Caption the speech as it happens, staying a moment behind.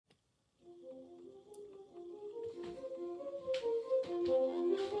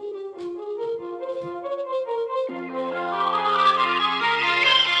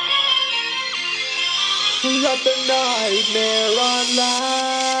set the nightmare online.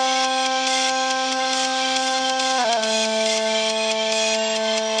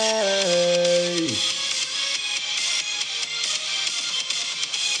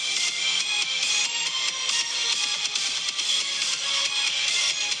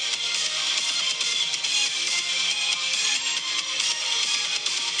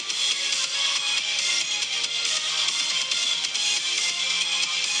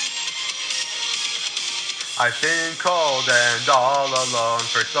 I've been cold and all alone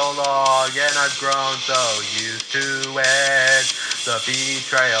for so long, and I've grown so used to it. The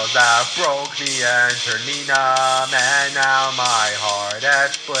betrayals that broke me and turned me numb, and now my heart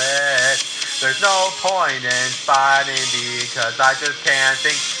has split. There's no point in fighting because I just can't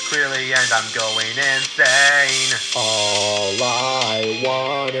think clearly and I'm going insane. All I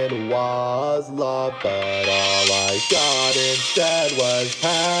wanted was love, but all I got instead was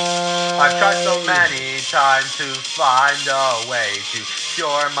pain. I've tried so many times to find a way to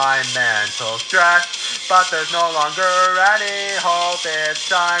cure my mental stress, but there's no longer any hope. It's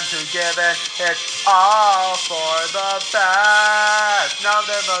time to give in. It's all for the best. Now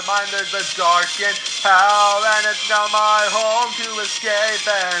that my mind is a darkened hell, and it's now my home to escape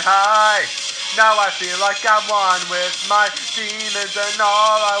and hide. Now I feel like I'm one with my demons, and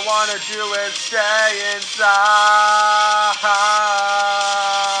all I wanna do is stay inside.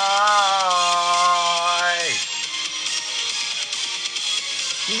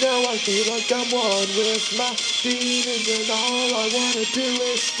 Now I feel like I'm one with my demons, and all I wanna do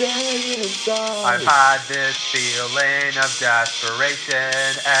is stay inside. I've had this feeling of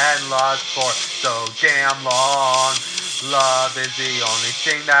desperation and lust for so damn long. Love is the only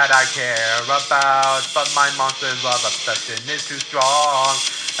thing that I care about, but my monster's love obsession is too strong.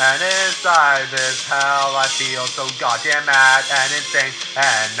 And inside this hell I feel so goddamn mad and insane,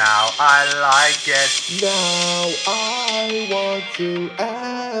 and now I like it. Now I want to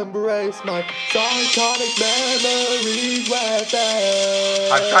embrace my psychotic memories with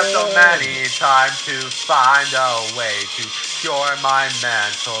it. I've tried so many times to find a way to cure my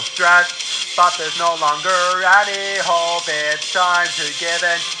mental stress, but there's no longer any hope. It's time to give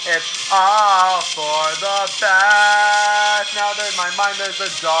in. It's all for the best. Now that my mind is a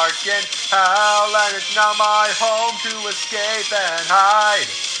darkened hell, and it's now my home to escape and hide.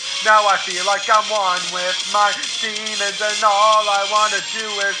 Now I feel like I'm one with my demons, and all I want to do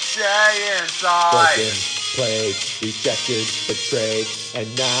is stay inside. Broken, played, rejected, betrayed,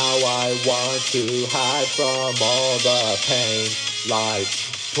 and now I want to hide from all the pain, lies,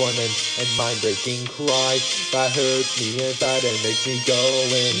 torment, and mind-breaking cries that hurts me inside and makes me go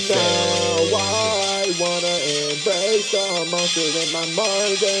insane. Now I wanna embrace the monster in my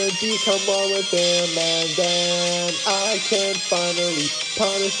mind and become one with him, and then I can finally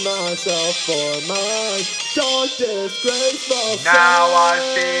punish myself for my dark, disgraceful sin. Now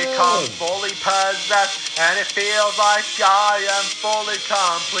I've become fully possessed, and it feels like I am fully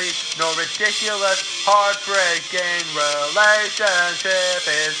complete. No ridiculous, heartbreaking relationship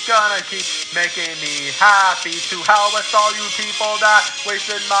is gonna keep making me happy. To hell with all you people that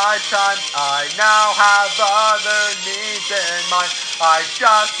wasted my time. I now have other needs in mind. I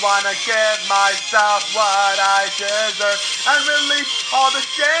just wanna give myself what I deserve and release all the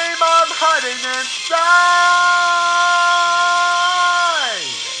shame I'm hiding inside.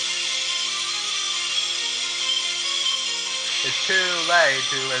 It's too late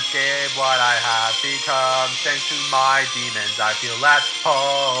to escape what I have become. Thanks to my demons, I feel at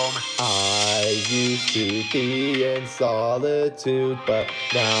home. I used to be in solitude, but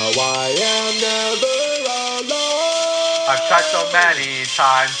now I am never alone. I've tried so many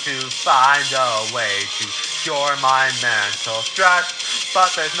times to find a way to cure my mental stress,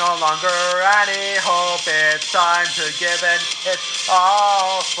 but there's no longer any hope. It's time to give in. It's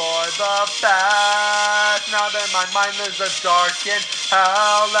all for the best. Now that my mind is a darkened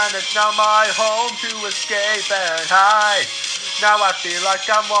hell, and it's now my home to escape and hide. Now I feel like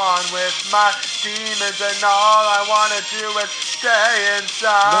I'm one with my demons, and all I wanna do is stay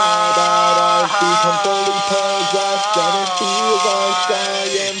inside. Now that I've become fully possessed and it feels like I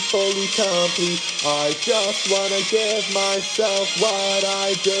am fully complete, I just wanna give myself what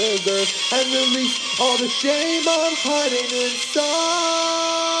I deserve and release all the shame I'm hiding inside.